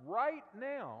us right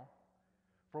now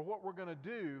for what we're going to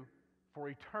do for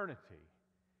eternity.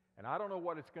 And I don't know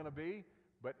what it's going to be,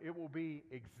 but it will be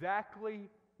exactly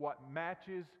what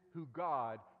matches who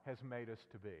God has made us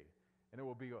to be. And it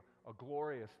will be a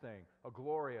glorious thing, a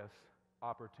glorious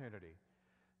opportunity.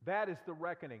 That is the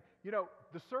reckoning. You know,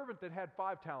 the servant that had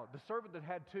 5 talents, the servant that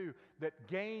had 2, that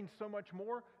gained so much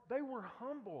more, they were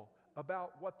humble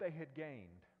about what they had gained.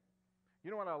 You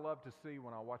know what I love to see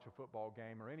when I watch a football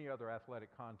game or any other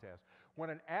athletic contest? When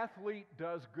an athlete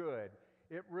does good,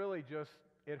 it really just,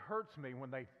 it hurts me when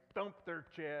they thump their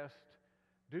chest,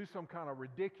 do some kind of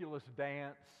ridiculous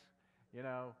dance. You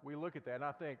know, we look at that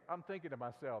and I'm thinking to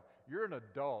myself, you're an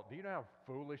adult. Do you know how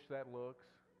foolish that looks?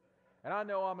 And I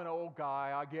know I'm an old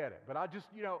guy, I get it. But I just,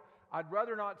 you know, I'd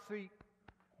rather not see,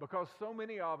 because so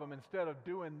many of them, instead of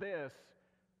doing this,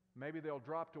 maybe they'll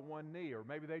drop to one knee, or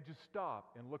maybe they just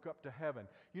stop and look up to heaven.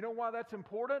 You know why that's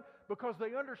important? Because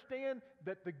they understand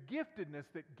that the giftedness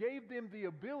that gave them the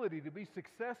ability to be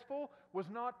successful was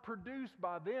not produced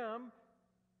by them.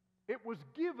 It was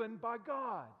given by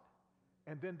God.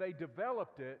 And then they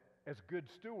developed it as good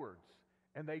stewards.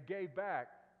 And they gave back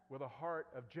with a heart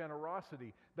of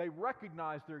generosity. They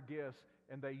recognized their gifts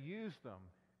and they used them.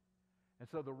 And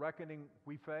so the reckoning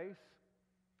we face,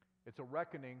 it's a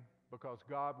reckoning because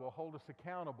God will hold us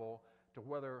accountable to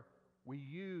whether we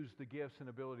use the gifts and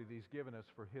ability that He's given us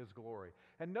for His glory.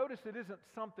 And notice it isn't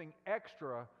something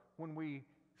extra when we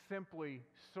simply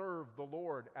serve the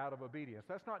Lord out of obedience.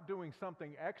 That's not doing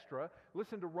something extra.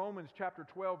 Listen to Romans chapter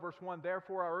 12, verse 1.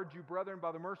 Therefore, I urge you, brethren,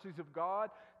 by the mercies of God,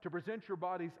 to present your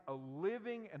bodies a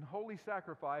living and holy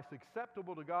sacrifice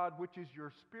acceptable to God, which is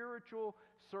your spiritual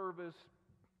service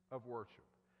of worship.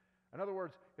 In other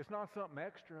words, it's not something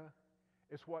extra.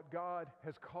 It's what God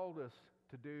has called us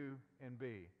to do and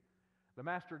be. The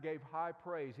Master gave high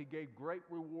praise. He gave great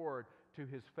reward to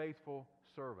His faithful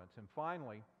servants. And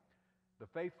finally, the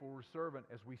faithful servant,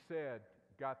 as we said,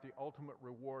 got the ultimate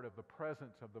reward of the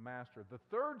presence of the Master. The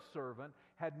third servant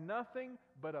had nothing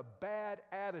but a bad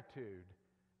attitude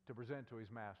to present to his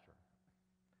Master.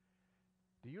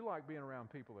 Do you like being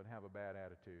around people that have a bad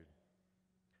attitude?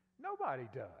 Nobody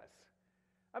does.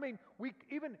 I mean,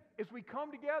 even as we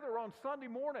come together on Sunday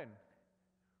morning,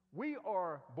 we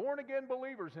are born-again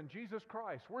believers in Jesus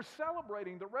Christ. We're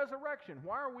celebrating the resurrection.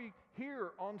 Why are we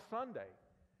here on Sunday?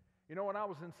 You know, when I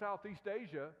was in Southeast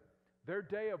Asia, their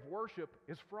day of worship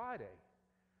is Friday,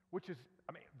 which is,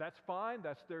 I mean, that's fine.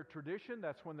 That's their tradition.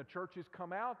 That's when the churches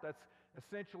come out. That's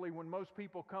essentially when most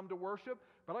people come to worship.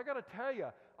 But I got to tell you,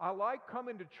 I like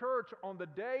coming to church on the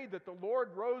day that the Lord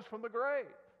rose from the grave,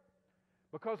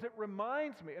 because it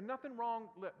reminds me, and nothing wrong,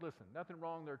 listen, nothing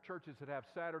wrong. There are churches that have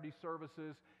Saturday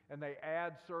services and they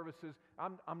add services.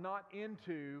 I'm not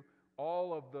into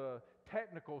all of the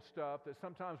technical stuff that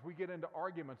sometimes we get into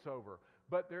arguments over.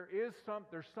 But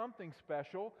there's something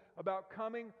special about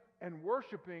coming and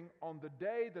worshiping on the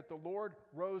day that the Lord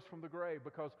rose from the grave,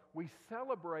 because we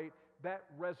celebrate that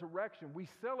resurrection. We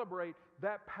celebrate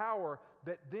that power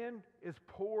that then is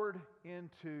poured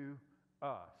into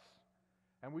us.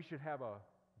 And we should have a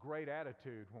great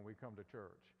attitude when we come to church.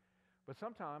 But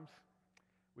sometimes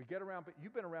we get around, but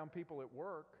you've been around people at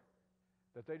work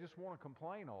that they just want to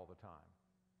complain all the time.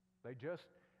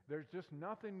 There's just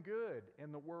nothing good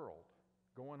in the world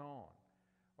going on.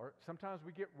 Or sometimes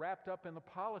we get wrapped up in the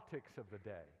politics of the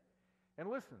day. And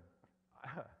listen,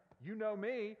 you know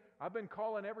me, I've been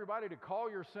calling everybody to call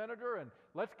your senator and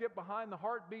let's get behind the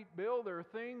heartbeat bill. There are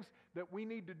things that we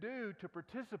need to do to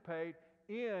participate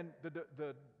in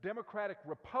the democratic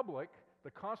republic,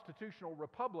 the constitutional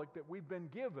republic that we've been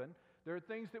given. There are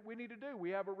things that we need to do.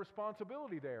 We have a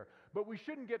responsibility there. But we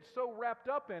shouldn't get so wrapped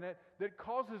up in it that it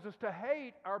causes us to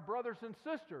hate our brothers and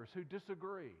sisters who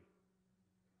disagree.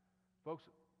 Folks,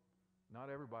 not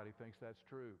everybody thinks that's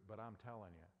true, but I'm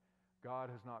telling you, God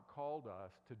has not called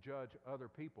us to judge other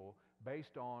people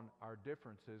based on our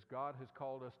differences. God has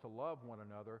called us to love one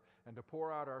another and to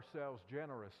pour out ourselves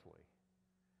generously.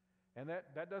 And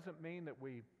that doesn't mean that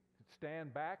we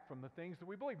stand back from the things that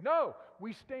we believe. No,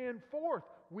 we stand forth.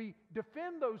 We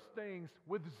defend those things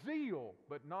with zeal,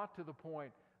 but not to the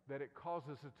point that it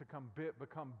causes us to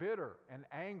become bitter and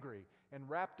angry and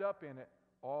wrapped up in it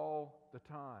all the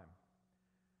time.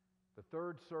 The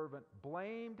third servant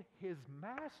blamed his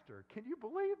master. Can you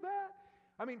believe that?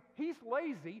 I mean, he's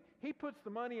lazy. He puts the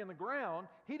money in the ground.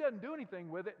 He doesn't do anything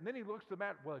with it. And then he looks to the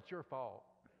master. Well, it's your fault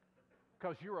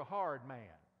because you're a hard man.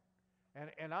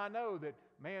 And I know that,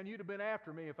 man, you'd have been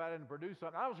after me if I didn't produce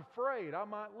something. I was afraid I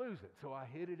might lose it, so I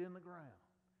hid it in the ground.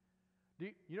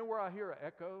 You know where I hear an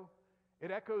echo?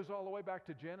 It echoes all the way back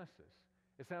to Genesis.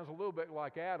 It sounds a little bit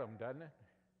like Adam, doesn't it?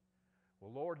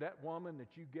 Well, Lord, that woman that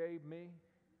you gave me,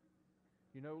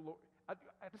 you know, Lord, I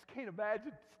just can't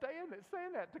imagine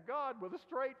saying that to God with a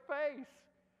straight face.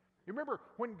 You remember,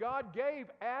 when God gave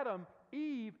Adam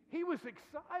Eve, he was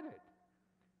excited.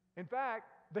 In fact,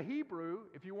 the Hebrew,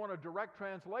 if you want a direct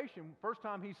translation, first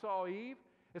time he saw Eve,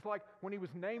 it's like when he was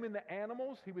naming the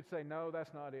animals, he would say, no,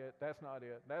 that's not it, that's not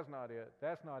it, that's not it,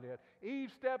 that's not it. Eve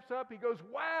steps up, he goes,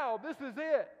 wow, this is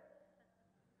it.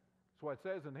 That's what it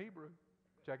says in Hebrew.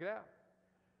 Check it out.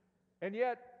 And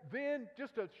yet, then,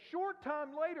 just a short time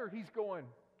later, he's going,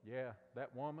 yeah,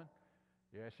 that woman,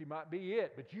 yeah, she might be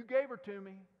it, but you gave her to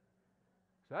me.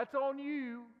 So that's on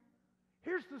you.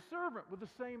 Here's the servant with the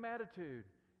same attitude,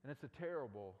 and it's a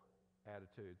terrible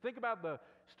attitude. Think about the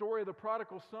story of the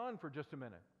prodigal son for just a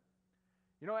minute.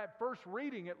 You know, at first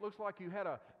reading, it looks like you had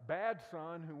a bad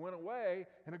son who went away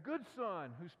and a good son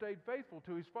who stayed faithful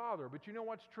to his father. But you know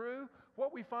what's true?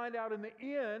 What we find out in the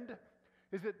end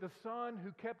is that the son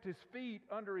who kept his feet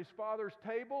under his father's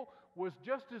table was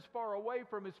just as far away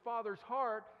from his father's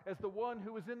heart as the one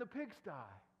who was in the pigsty.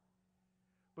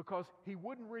 Because he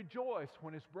wouldn't rejoice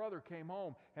when his brother came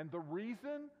home. And the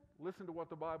reason, listen to what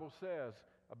the Bible says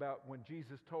about when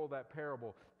Jesus told that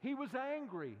parable. He was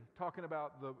angry, talking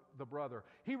about the brother.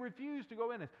 He refused to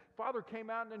go in. His father came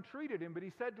out and entreated him, but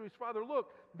he said to his father, look,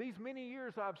 these many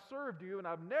years I've served you, and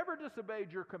I've never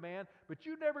disobeyed your command, but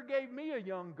you never gave me a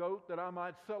young goat that I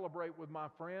might celebrate with my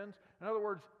friends. In other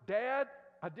words, Dad,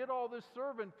 I did all this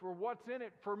serving for what's in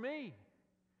it for me,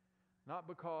 not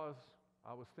because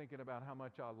I was thinking about how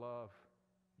much I love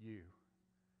you.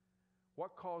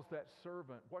 What caused that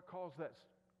servant, what caused that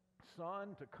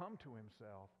son to come to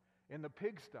himself in the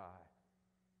pigsty?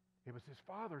 It was his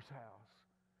father's house.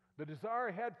 The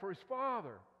desire he had for his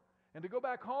father. And to go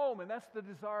back home, and that's the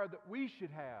desire that we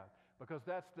should have, because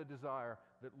that's the desire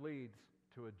that leads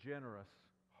to a generous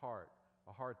heart,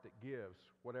 a heart that gives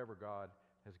whatever God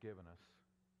has given us.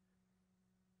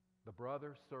 The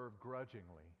brother served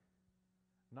grudgingly,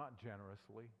 not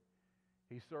generously.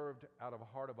 He served out of a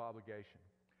heart of obligation.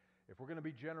 If we're going to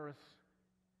be generous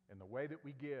in the way that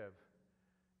we give,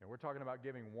 and we're talking about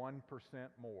giving 1%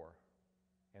 more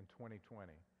in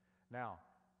 2020. Now,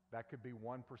 that could be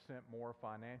 1% more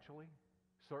financially,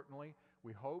 certainly.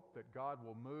 We hope that God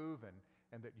will move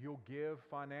and that you'll give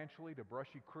financially to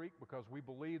Brushy Creek, because we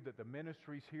believe that the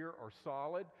ministries here are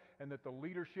solid and that the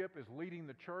leadership is leading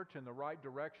the church in the right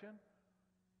direction.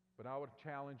 But I would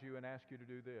challenge you and ask you to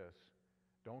do this.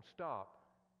 Don't stop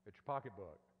at your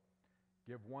pocketbook.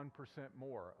 Give 1%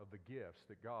 more of the gifts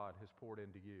that God has poured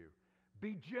into you.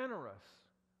 Be generous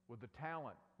with the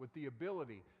talent, with the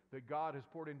ability that God has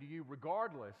poured into you,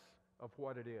 regardless of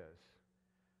what it is.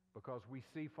 Because we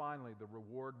see finally the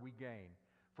reward we gain.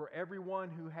 For everyone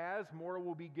who has, more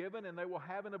will be given, and they will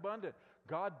have an abundant.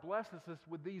 God blesses us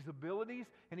with these abilities,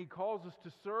 and He calls us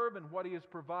to serve in what He has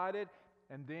provided,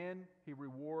 and then He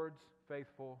rewards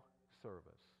faithful service.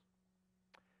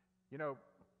 You know,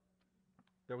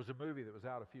 there was a movie that was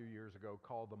out a few years ago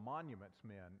called The Monuments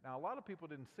Men. Now, a lot of people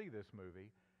didn't see this movie.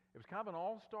 It was kind of an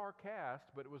all-star cast,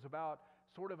 but it was about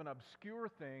sort of an obscure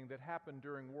thing that happened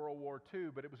during World War II,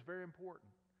 but it was very important.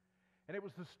 And it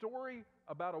was the story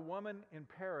about a woman in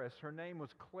Paris. Her name was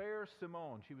Claire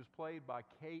Simone. She was played by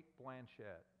Cate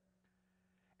Blanchett.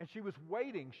 And she was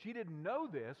waiting. She didn't know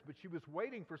this, but she was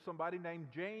waiting for somebody named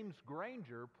James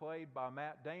Granger, played by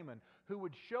Matt Damon, who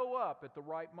would show up at the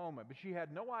right moment. But she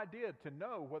had no idea to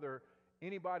know whether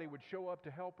anybody would show up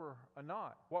to help her or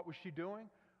not. What was she doing?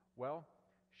 Well,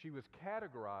 she was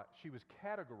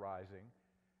categorizing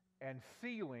and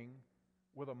sealing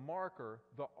with a marker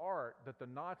the art that the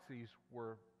Nazis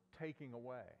were taking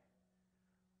away.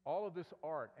 All of this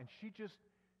art. And she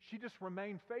just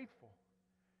remained faithful.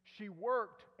 She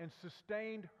worked and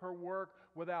sustained her work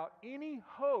without any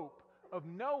hope of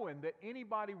knowing that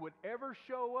anybody would ever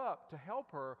show up to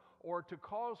help her or to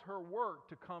cause her work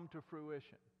to come to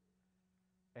fruition.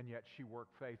 And yet she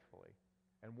worked faithfully.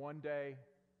 And one day,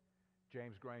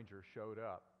 James Granger showed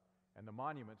up, and the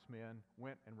Monuments Men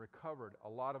went and recovered a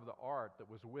lot of the art that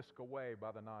was whisked away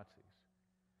by the Nazis.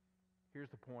 Here's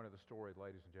the point of the story,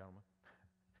 ladies and gentlemen.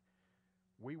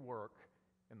 We work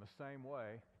in the same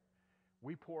way.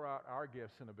 We pour out our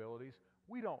gifts and abilities.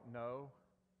 We don't know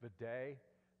the day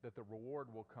that the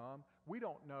reward will come. We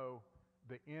don't know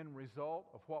the end result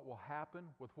of what will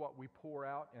happen with what we pour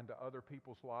out into other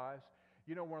people's lives.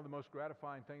 You know, one of the most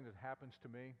gratifying things that happens to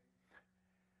me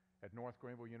at North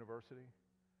Greenville University,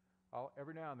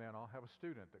 every now and then I'll have a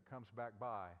student that comes back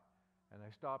by, and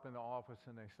they stop in the office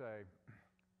and they say,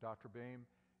 Dr. Beam,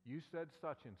 you said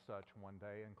such and such one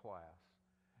day in class,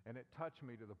 and it touched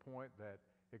me to the point that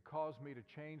it caused me to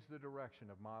change the direction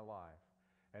of my life.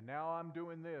 And now I'm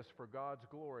doing this for God's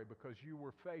glory because you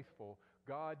were faithful.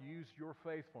 God used your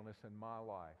faithfulness in my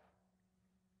life.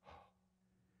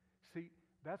 See,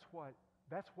 that's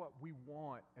what we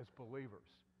want as believers.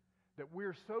 that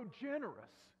we're so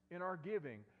generous in our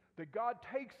giving that God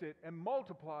takes it and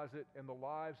multiplies it in the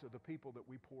lives of the people that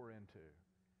we pour into.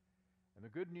 And the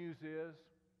good news is,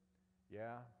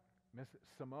 Miss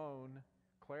Simone,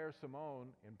 Claire Simone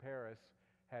in Paris,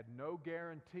 had no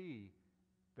guarantee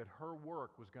that her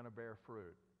work was going to bear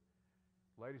fruit.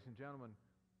 Ladies and gentlemen,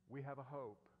 we have a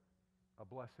hope, a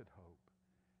blessed hope,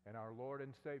 in our Lord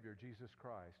and Savior, Jesus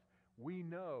Christ. We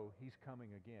know He's coming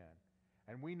again.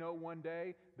 And we know one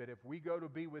day that if we go to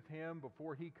be with Him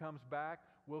before He comes back,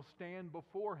 we'll stand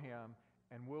before Him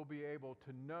and we'll be able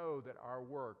to know that our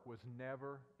work was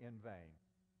never in vain.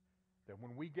 That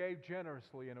when we gave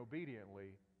generously and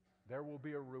obediently, there will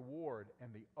be a reward,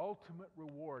 and the ultimate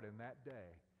reward in that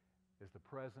day is the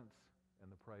presence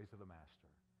and the praise of the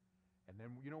Master. And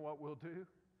then you know what we'll do?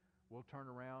 We'll turn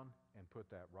around and put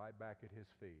that right back at His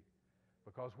feet,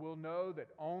 because we'll know that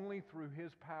only through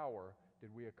His power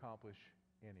did we accomplish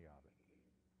any of it.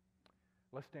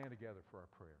 Let's stand together for our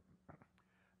prayer.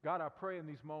 God, I pray in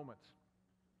these moments,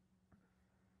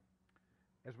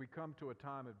 as we come to a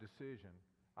time of decision,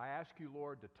 I ask you,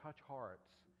 Lord, to touch hearts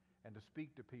and to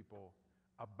speak to people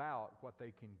about what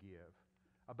they can give,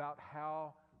 about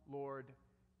how, Lord,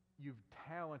 you've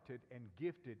talented and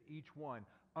gifted each one.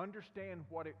 Understanding,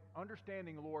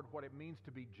 Lord, what it means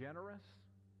to be generous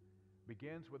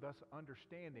begins with us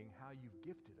understanding how you've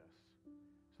gifted us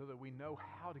so that we know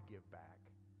how to give back.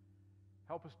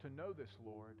 Help us to know this,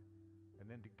 Lord, and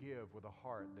then to give with a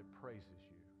heart that praises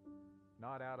you,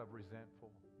 not out of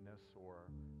resentfulness or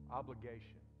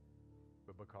obligation,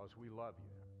 but because we love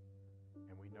you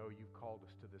and we know you've called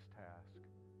us to this task.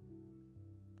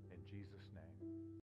 In Jesus' name.